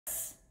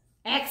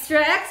Extra,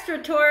 extra,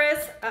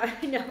 Taurus. I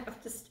know, I'm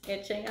just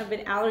itching. I've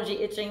been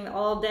allergy itching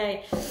all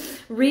day.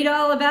 Read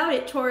all about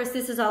it, Taurus.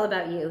 This is all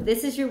about you.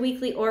 This is your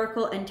weekly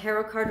oracle and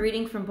tarot card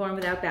reading from Born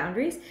Without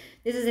Boundaries.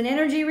 This is an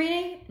energy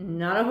reading,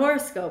 not a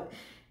horoscope.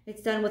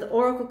 It's done with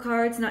oracle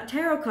cards, not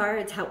tarot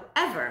cards.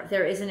 However,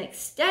 there is an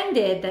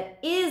extended that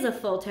is a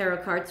full tarot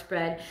card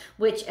spread,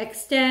 which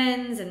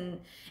extends and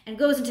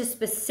goes into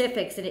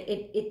specifics, and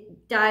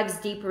it dives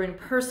deeper and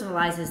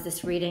personalizes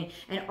this reading,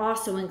 and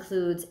also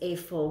includes a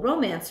full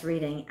romance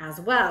reading as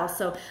well.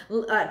 So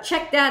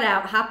check that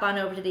out. Hop on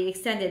over to the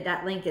extended.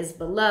 That link is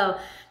below.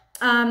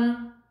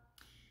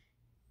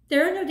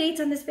 There are no dates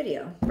on this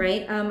video,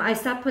 right? I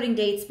stopped putting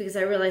dates because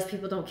I realized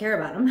people don't care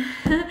about them.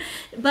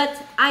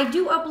 But I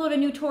do upload a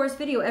new Taurus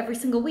video every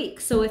single week.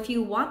 So if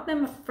you want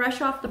them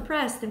fresh off the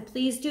press, then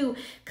please do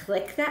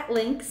click that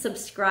link,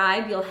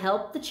 subscribe. You'll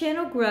help the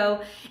channel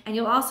grow. And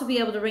you'll also be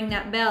able to ring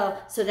that bell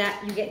so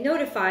that you get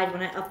notified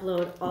when I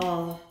upload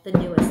all the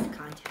newest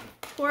content.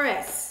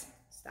 Taurus,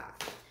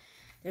 stop.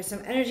 There's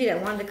some energy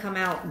that wanted to come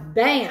out,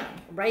 bam,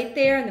 right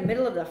there in the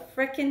middle of the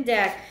frickin'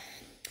 deck.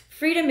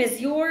 Freedom is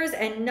yours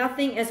and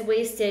nothing is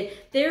wasted.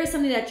 There is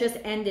something that just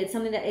ended,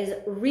 something that is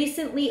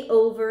recently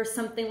over,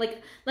 something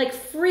like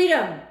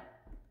freedom.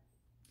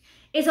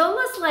 It's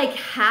almost like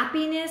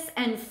happiness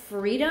and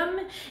freedom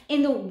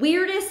in the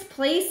weirdest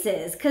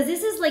places, because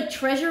this is like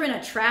treasure in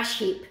a trash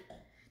heap.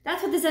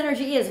 That's what this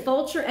energy is.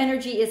 Vulture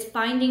energy is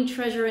finding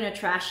treasure in a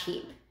trash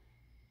heap.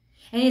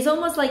 And it's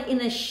almost like in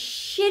the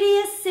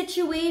shittiest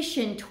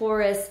situation,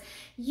 Taurus,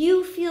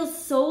 you feel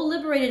so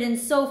liberated and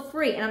so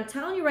free. And I'm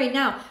telling you right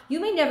now, you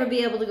may never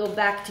be able to go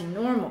back to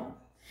normal.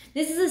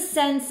 This is a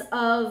sense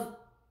of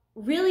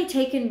really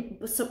taken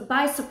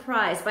by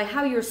surprise by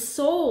how your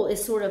soul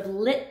is sort of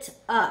lit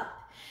up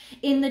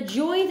in the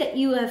joy that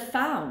you have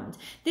found.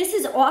 This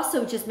is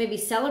also just maybe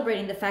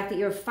celebrating the fact that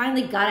you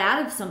finally got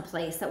out of some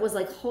place that was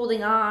like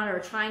holding on or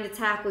trying to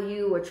tackle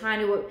you or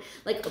trying to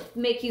like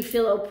make you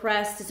feel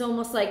oppressed. It's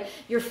almost like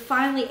you're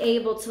finally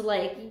able to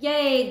like,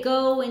 yay,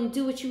 go and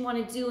do what you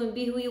want to do and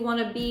be who you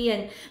want to be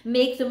and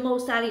make the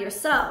most out of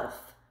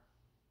yourself.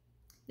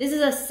 This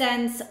is a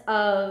sense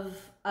of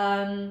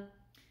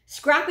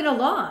scrapping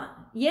along.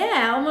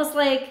 Yeah, almost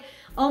like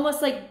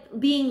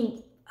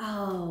being,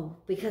 oh,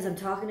 because I'm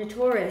talking to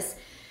Taurus,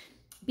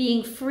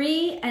 being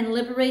free and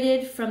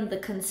liberated from the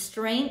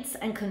constraints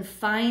and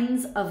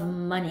confines of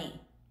money.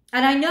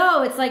 And I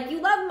know it's like,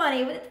 you love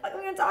money. What the fuck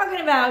are we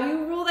talking about?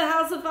 You rule the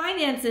house of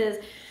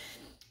finances.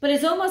 But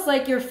it's almost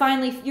like you're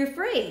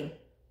free.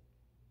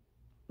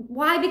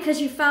 Why? Because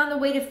you found a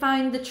way to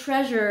find the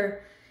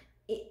treasure,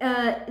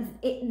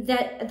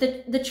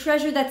 the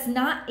treasure that's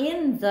not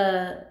in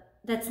the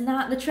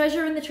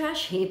treasure in the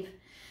trash heap.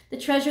 The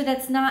treasure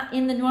that's not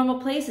in the normal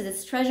places.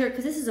 It's treasure,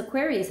 because this is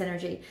Aquarius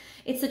energy.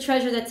 It's the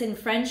treasure that's in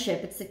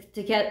friendship. It's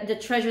the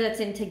treasure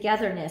that's in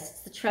togetherness. It's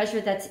the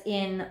treasure that's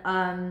in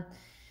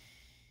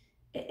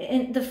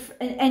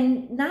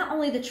and not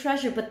only the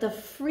treasure, but the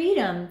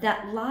freedom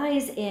that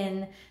lies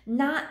in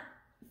not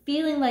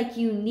feeling like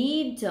you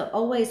need to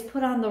always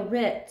put on the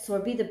Ritz or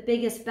be the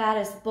biggest,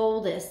 baddest,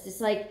 boldest. It's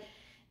like,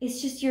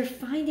 it's just you're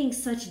finding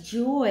such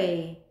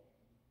joy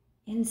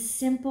in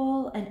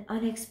simple and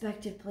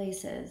unexpected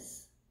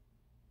places.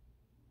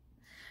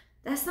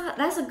 That's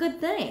a good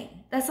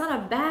thing. That's not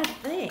a bad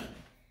thing.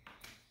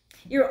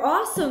 You're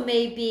also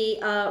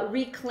maybe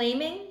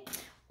reclaiming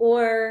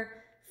or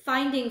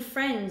finding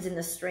friends in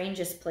the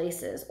strangest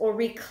places, or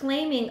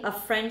reclaiming a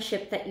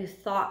friendship that you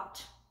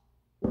thought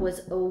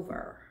was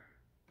over.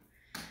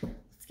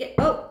 Let's get,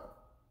 oh,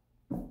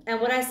 and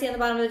what I see on the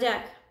bottom of the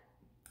deck,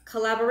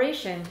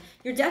 collaboration.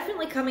 You're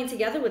definitely coming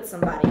together with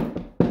somebody.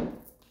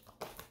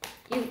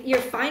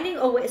 You're finding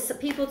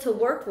people to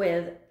work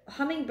with.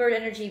 Hummingbird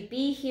energy,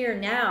 be here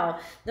now.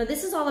 Now,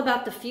 this is all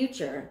about the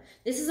future.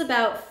 This is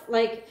about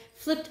like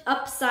flipped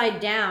upside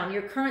down.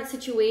 Your current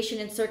situation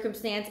and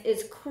circumstance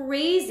is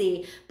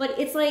crazy, but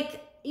it's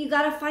like you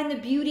got to find the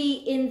beauty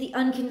in the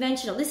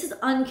unconventional. This is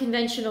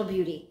unconventional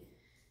beauty.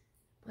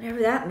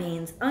 Whatever that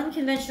means.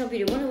 Unconventional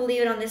beauty. We're going to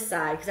leave it on this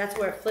side because that's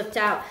where it flipped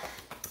out.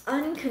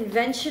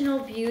 Unconventional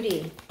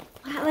beauty.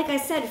 Like I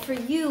said, for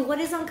you, what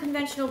is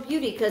unconventional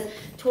beauty? Because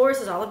Taurus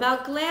is all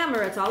about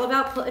glamour. It's all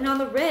about putting on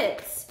the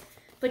Ritz.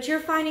 But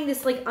you're finding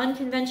this like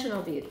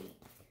unconventional beauty.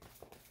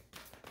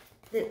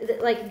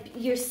 Like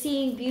you're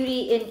seeing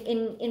beauty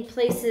in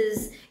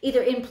places,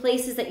 either in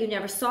places that you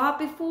never saw it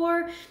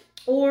before,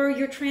 or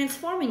you're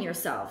transforming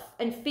yourself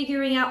and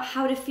figuring out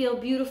how to feel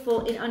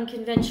beautiful in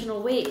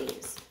unconventional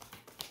ways.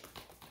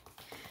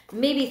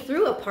 Maybe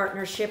through a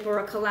partnership or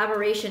a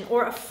collaboration,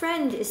 or a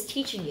friend is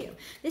teaching you.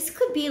 This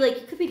could be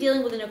like, you could be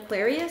dealing with an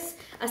Aquarius,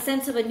 a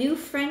sense of a new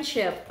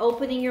friendship,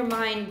 opening your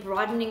mind,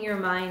 broadening your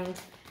mind,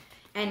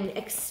 and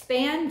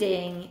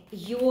expanding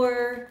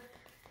your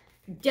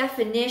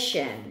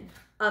definition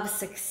of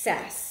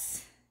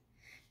success.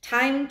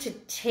 Time to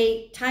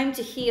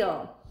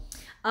heal.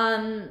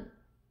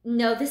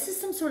 No, this is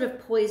some sort of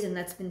poison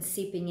that's been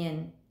seeping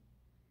in.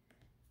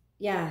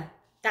 Yeah,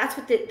 That's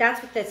what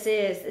this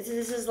is.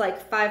 This is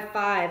like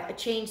 5-5,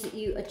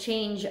 a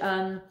change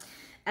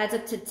adds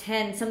up to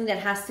 10, something that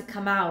has to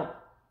come out.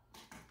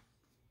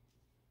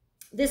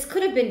 This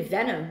could have been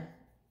venom.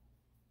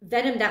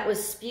 Venom that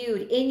was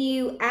spewed in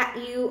you, at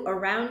you,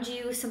 around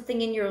you,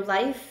 something in your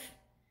life.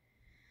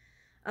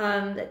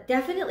 That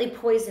definitely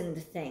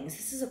poisoned things.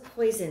 This is a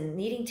poison.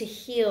 Needing to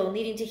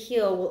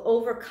heal will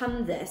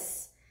overcome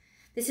this.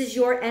 This is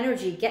your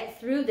energy. Get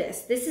through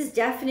this. This is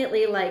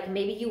definitely like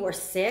maybe you were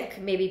sick.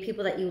 Maybe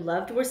people that you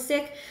loved were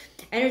sick.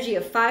 Energy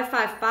of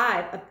 5-5-5.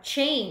 A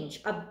change.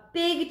 A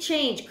big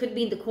change. Could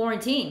be the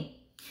quarantine.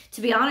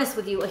 To be honest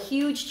with you, a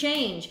huge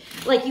change.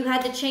 Like you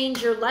had to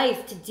change your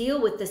life to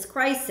deal with this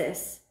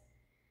crisis.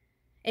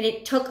 And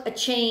it took a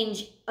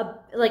change,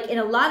 like in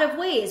a lot of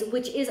ways,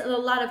 which is a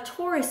lot of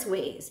Taurus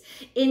ways,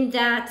 in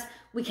that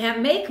we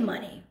can't make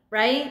money,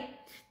 right?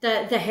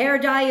 The hair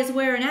dye is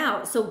wearing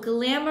out. So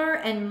glamour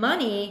and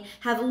money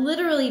have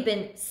literally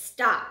been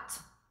stopped.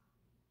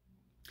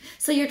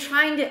 So you're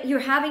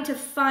having to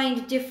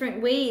find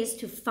different ways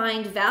to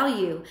find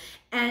value,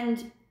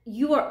 and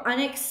you are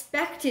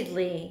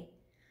unexpectedly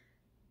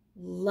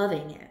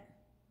loving it.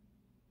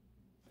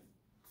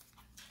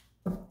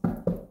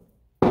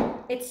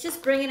 It's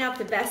just bringing out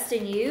the best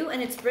in you,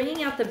 and it's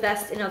bringing out the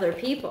best in other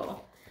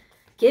people.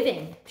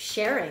 Giving,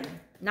 sharing,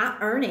 not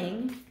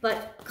earning,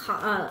 but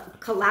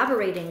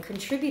collaborating,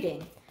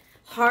 contributing.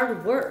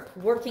 Hard work,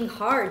 working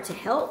hard to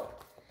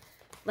help.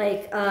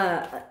 Like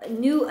a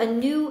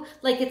new,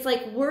 like it's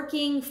like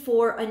working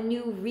for a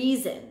new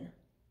reason.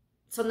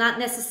 So not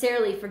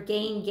necessarily for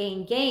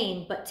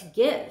gain, but to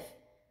give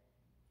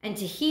and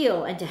to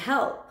heal and to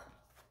help.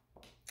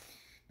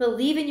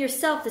 Believe in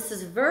yourself. This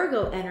is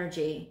Virgo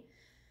energy.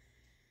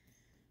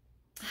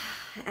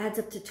 Adds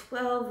up to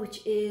 12,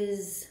 which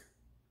is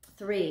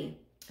 3.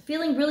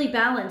 Feeling really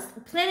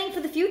balanced. Planning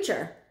for the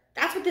future.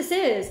 That's what this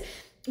is.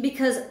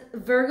 Because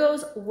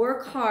Virgos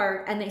work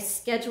hard and they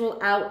schedule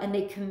out and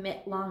they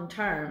commit long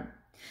term.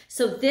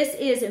 So this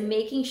is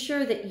making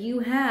sure that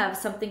you have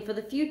something for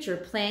the future,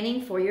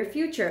 planning for your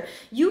future.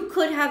 You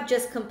could have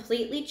just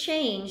completely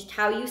changed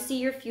how you see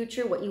your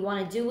future, what you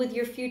want to do with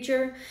your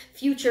future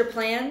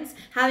plans,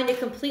 having to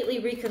completely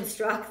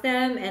reconstruct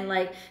them and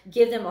like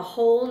give them a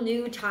whole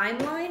new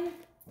timeline.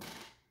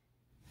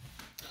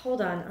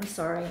 Hold on, I'm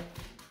sorry.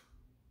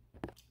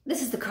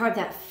 This is the card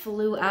that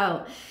flew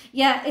out.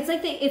 Yeah, it's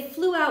like it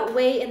flew out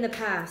way in the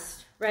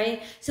past,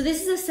 right? So this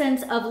is a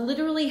sense of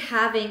literally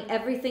having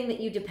everything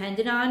that you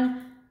depended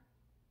on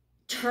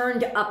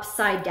turned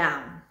upside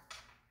down.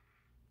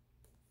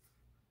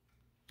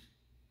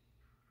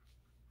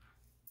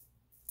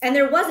 And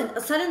there wasn't,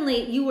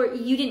 suddenly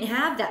you didn't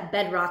have that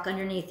bedrock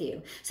underneath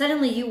you.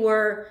 Suddenly you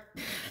were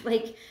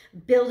like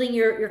building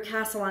your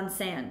castle on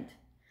sand.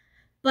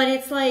 But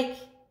it's like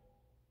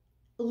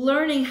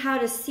learning how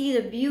to see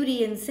the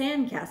beauty in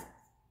sandcastles.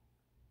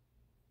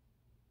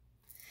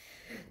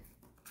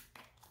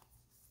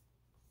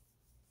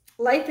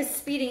 Life is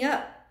speeding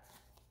up.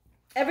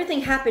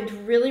 Everything happened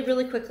really,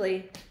 really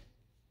quickly.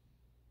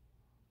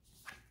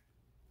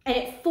 And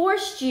it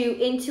forced you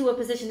into a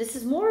position, this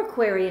is more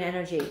Aquarian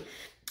energy,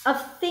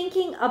 of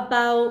thinking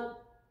about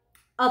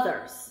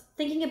others.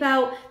 Thinking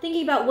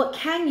about what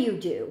can you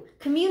do,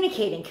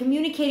 communicating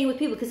with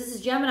people, because this is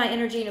Gemini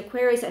energy and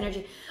Aquarius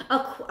energy,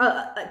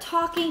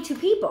 talking to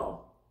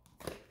people,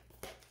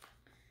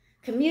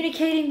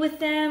 communicating with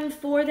them,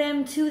 for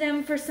them, to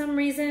them for some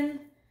reason.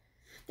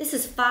 This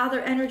is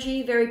father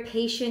energy, very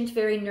patient,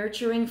 very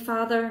nurturing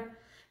father,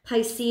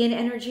 Piscean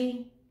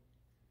energy,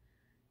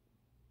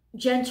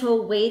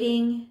 gentle,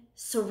 waiting,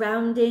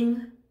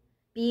 surrounding,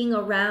 being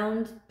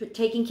around,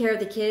 taking care of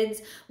the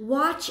kids,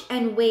 watch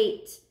and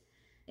wait.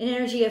 An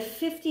energy of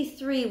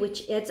 53,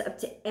 which adds up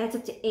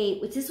to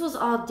 8, which this was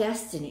all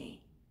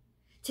destiny.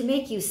 To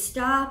make you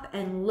stop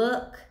and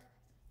look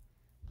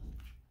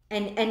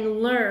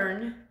and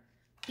learn,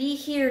 be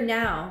here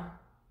now.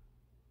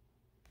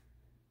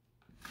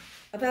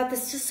 About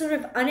this just sort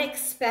of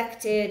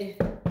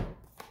unexpected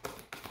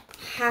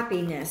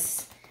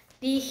happiness.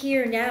 Be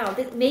here now.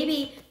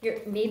 Maybe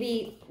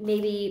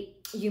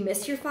you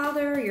miss your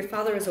father. Your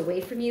father is away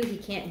from you. He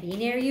can't be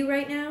near you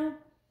right now.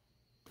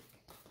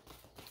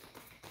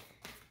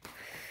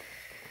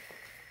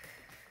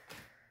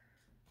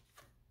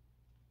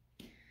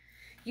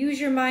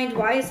 Use your mind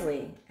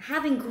wisely.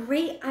 Having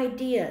great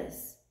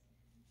ideas.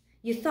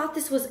 You thought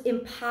this was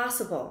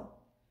impossible.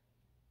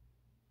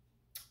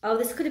 Oh,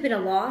 this could have been a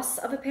loss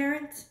of a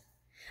parent.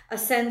 A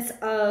sense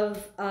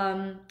of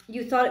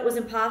you thought it was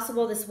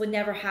impossible, this would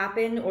never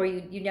happen, or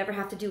you never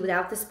have to do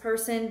without this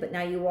person, but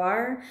now you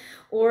are.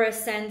 Or a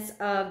sense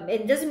of,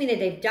 it doesn't mean that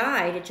they've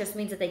died, it just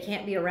means that they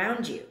can't be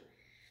around you.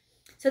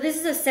 So this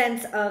is a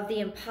sense of the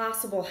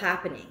impossible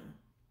happening.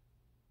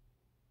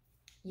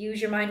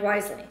 Use your mind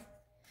wisely.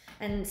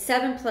 And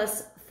 7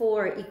 plus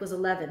 4 equals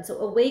 11. So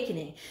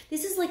awakening.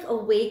 This is like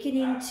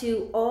awakening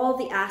to all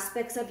the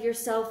aspects of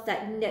yourself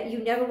that you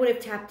never would have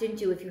tapped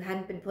into if you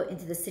hadn't been put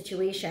into this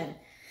situation.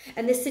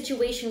 And this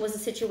situation was a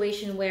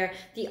situation where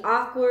the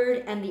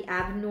awkward and the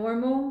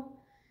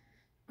abnormal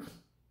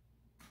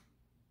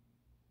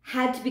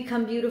had to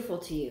become beautiful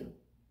to you.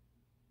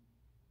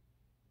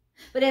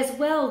 But as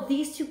well,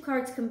 these two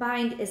cards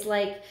combined is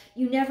like,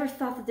 you never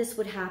thought that this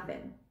would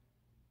happen.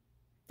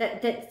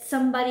 That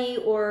somebody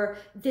or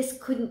this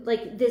couldn't,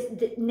 like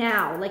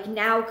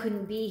now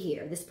couldn't be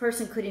here. This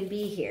person couldn't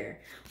be here.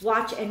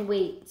 Watch and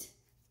wait.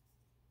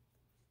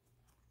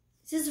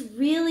 This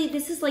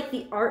is like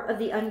the art of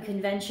the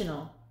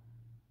unconventional.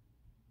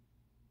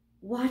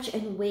 Watch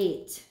and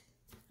wait.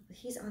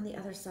 He's on the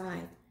other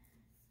side.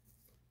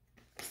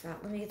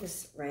 Stop, let me get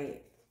this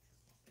right.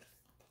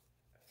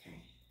 Okay.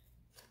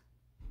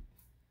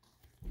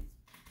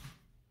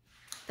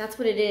 That's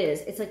what it is.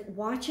 It's like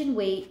watch and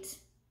wait.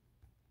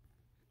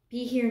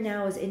 Be here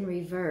now is in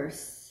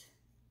reverse.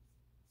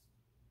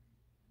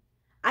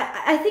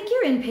 I think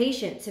you're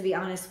impatient, to be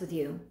honest with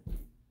you.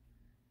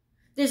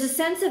 There's a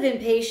sense of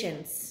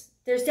impatience.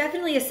 There's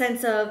definitely a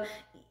sense of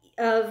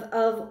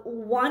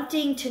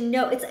wanting to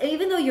know. It's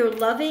even though you're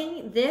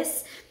loving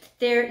this,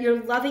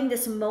 you're loving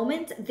this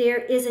moment, there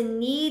is a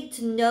need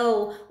to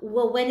know,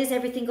 well, when is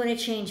everything going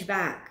to change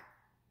back?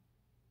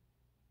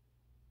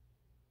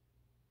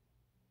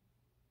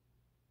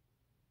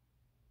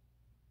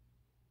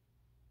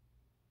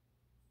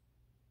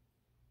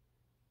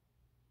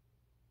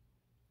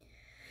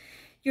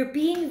 You're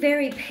being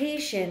very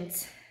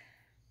patient.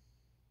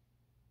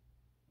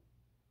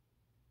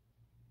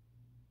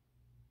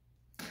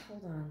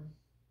 Hold on.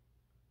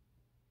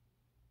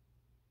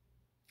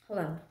 Hold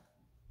on.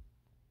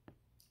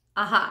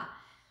 Aha.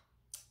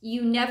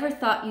 You never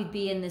thought you'd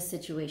be in this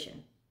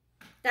situation.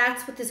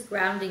 That's what this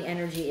grounding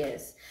energy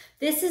is.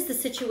 This is the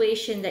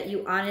situation that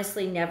you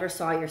honestly never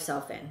saw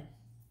yourself in.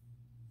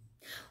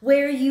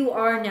 Where you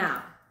are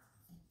now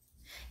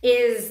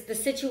is the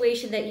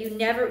situation that you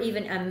never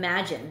even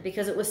imagined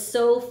because it was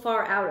so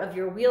far out of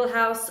your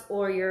wheelhouse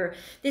or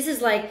this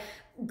is like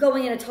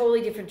going in a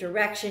totally different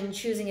direction,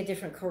 choosing a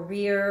different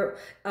career,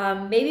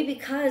 maybe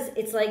because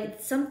it's like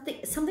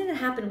something that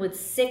happened with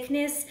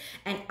sickness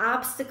and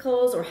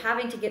obstacles or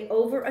having to get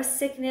over a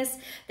sickness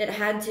that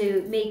had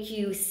to make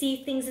you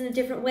see things in a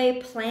different way,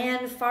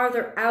 plan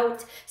farther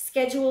out,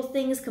 schedule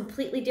things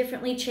completely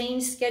differently,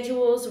 change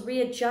schedules,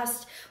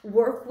 readjust,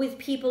 work with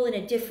people in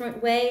a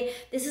different way.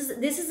 This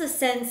is a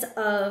sense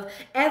of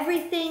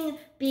everything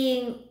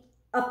being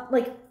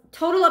like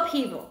total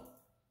upheaval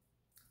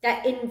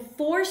that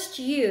enforced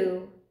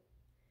you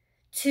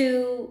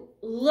to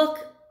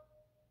look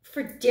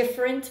for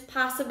different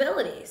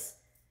possibilities.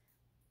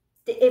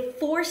 It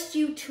forced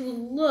you to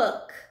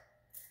look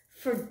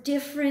for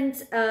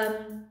different,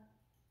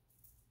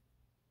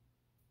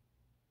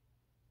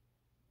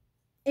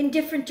 in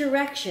different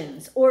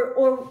directions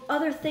or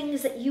other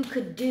things that you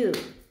could do.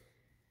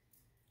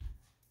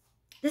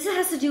 This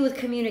has to do with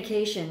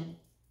communication,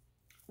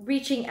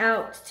 reaching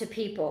out to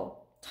people.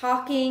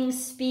 Talking,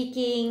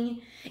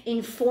 speaking,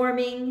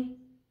 informing.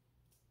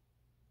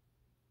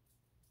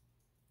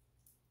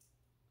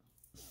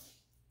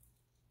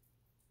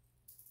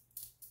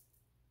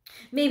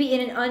 Maybe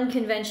in an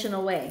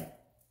unconventional way.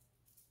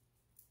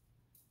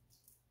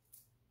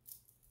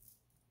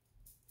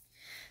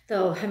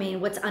 Though, I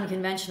mean, what's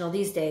unconventional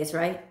these days,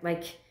 right?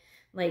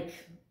 Like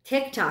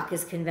TikTok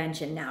is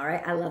convention now,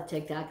 right? I love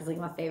TikTok. It's like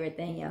my favorite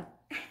thing, yeah.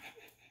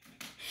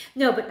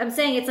 No, but I'm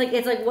saying it's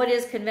like what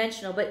is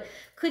conventional, but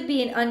could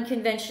be in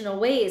unconventional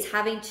ways,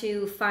 having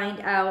to find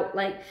out,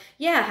 like,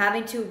 yeah,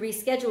 having to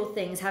reschedule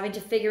things, having to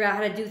figure out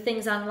how to do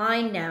things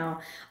online now,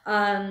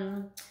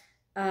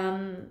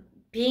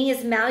 being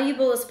as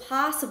malleable as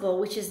possible,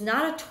 which is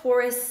not a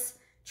Taurus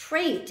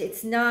trait.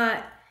 It's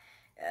not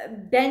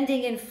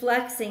bending and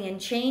flexing and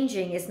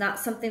changing is not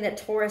something that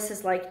Taurus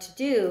is like to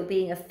do.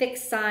 Being a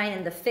fixed sign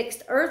and the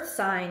fixed earth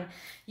sign,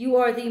 you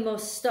are the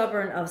most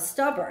stubborn of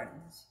stubborns.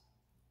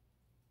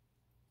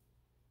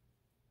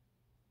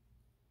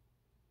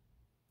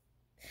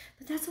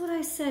 But that's what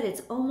I said.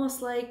 It's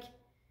almost like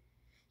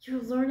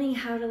you're learning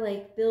how to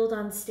like build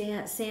on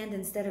sand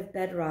instead of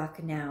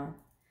bedrock now.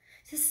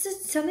 This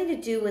is something to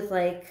do with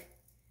like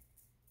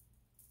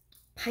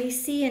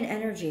Piscean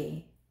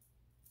energy.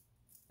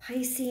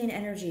 Piscean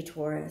energy,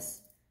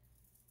 Taurus.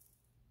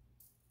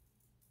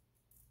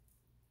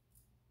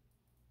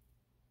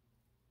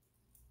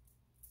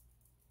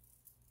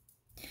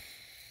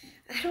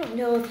 I don't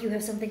know if you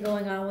have something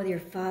going on with your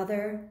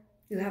father.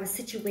 You have a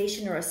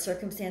situation or a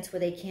circumstance where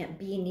they can't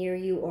be near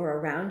you or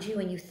around you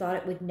and you thought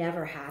it would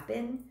never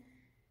happen.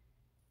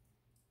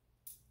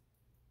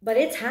 But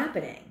it's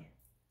happening.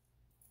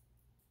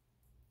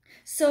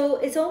 So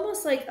it's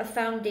almost like a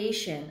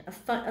foundation,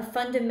 a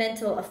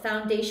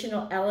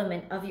foundational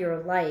element of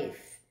your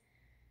life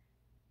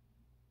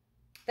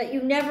that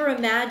you never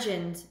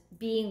imagined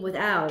being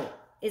without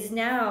is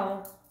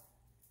now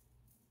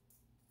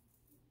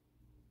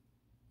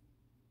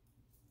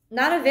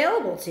not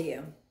available to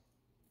you.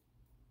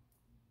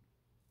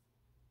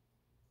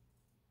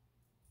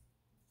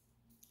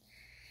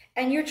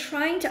 And you're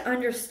trying to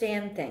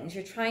understand things.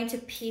 You're trying to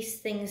piece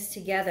things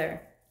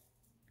together.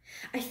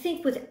 I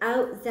think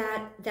without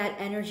that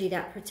energy,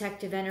 that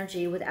protective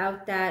energy,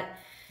 without that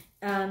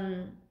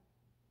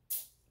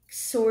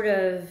sort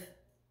of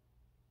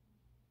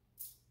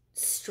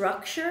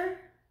structure.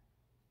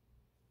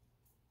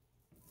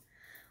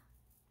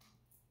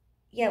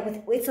 Yeah,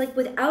 it's like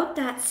without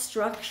that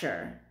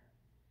structure,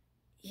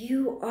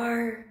 you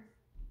are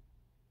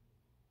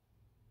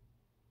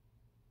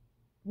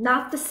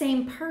not the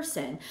same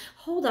person.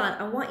 Hold on,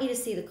 I want you to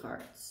see the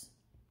cards.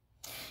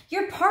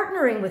 You're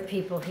partnering with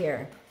people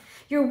here.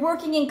 You're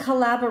working in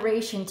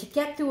collaboration to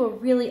get through a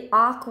really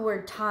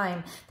awkward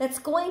time that's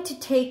going to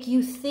take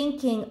you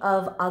thinking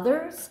of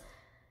others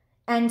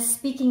and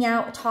speaking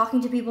out,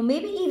 talking to people,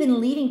 maybe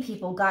even leading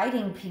people,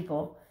 guiding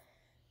people.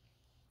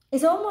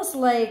 It's almost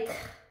like,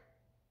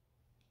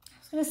 I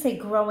was going to say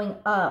growing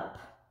up,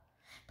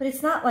 but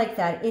it's not like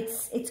that.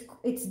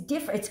 It's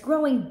different. It's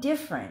growing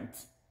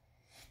different.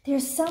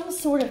 There's some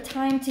sort of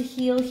time to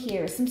heal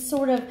here, some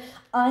sort of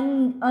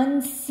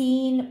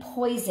unseen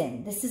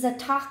poison. This is a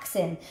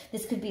toxin.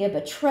 This could be a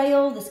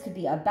betrayal. This could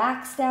be a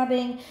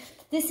backstabbing.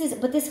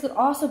 But this could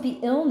also be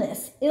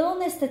illness.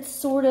 Illness that's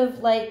sort of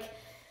like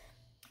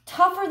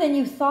tougher than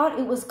you thought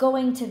it was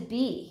going to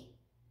be.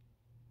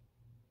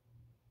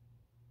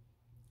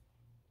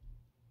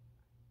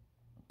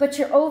 But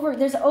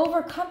there's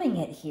overcoming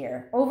it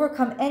here.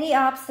 Overcome any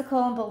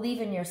obstacle and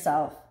believe in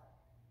yourself.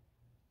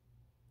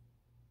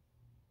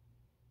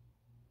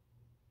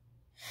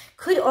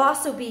 Could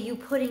also be you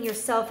putting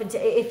yourself into,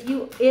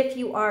 if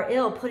you are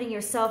ill, putting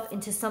yourself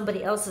into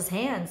somebody else's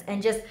hands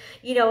and just,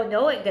 you know,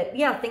 knowing that,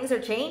 yeah, things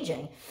are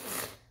changing.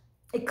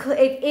 It could,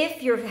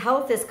 if your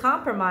health is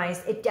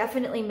compromised, it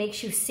definitely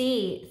makes you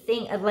see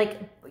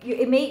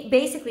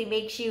basically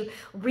makes you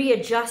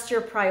readjust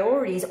your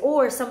priorities,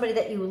 or somebody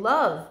that you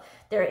love,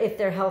 if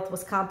their health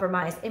was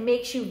compromised, it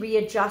makes you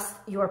readjust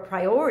your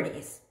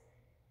priorities.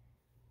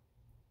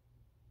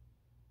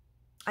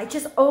 I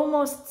just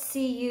almost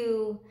see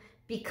you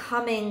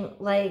becoming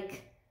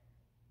like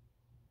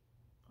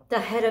the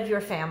head of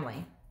your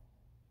family.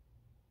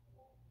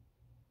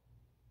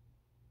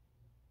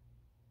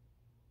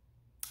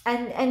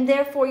 And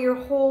therefore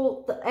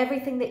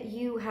everything that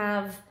you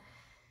have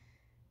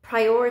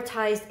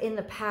prioritized in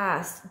the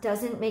past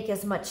doesn't make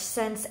as much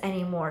sense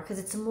anymore, because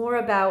it's more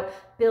about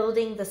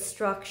building the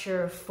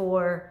structure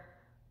for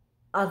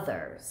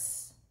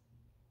others.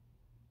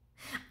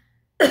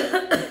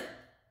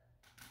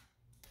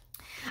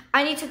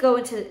 I need to go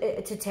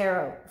into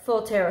tarot,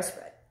 full tarot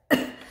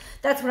spread.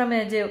 That's what I'm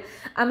going to do.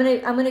 I'm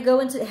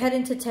going to head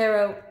into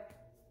tarot,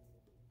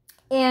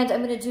 and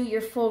I'm going to do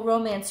your full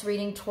romance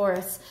reading,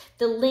 Taurus.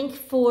 The link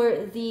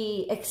for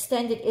the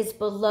extended is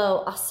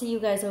below. I'll see you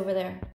guys over there.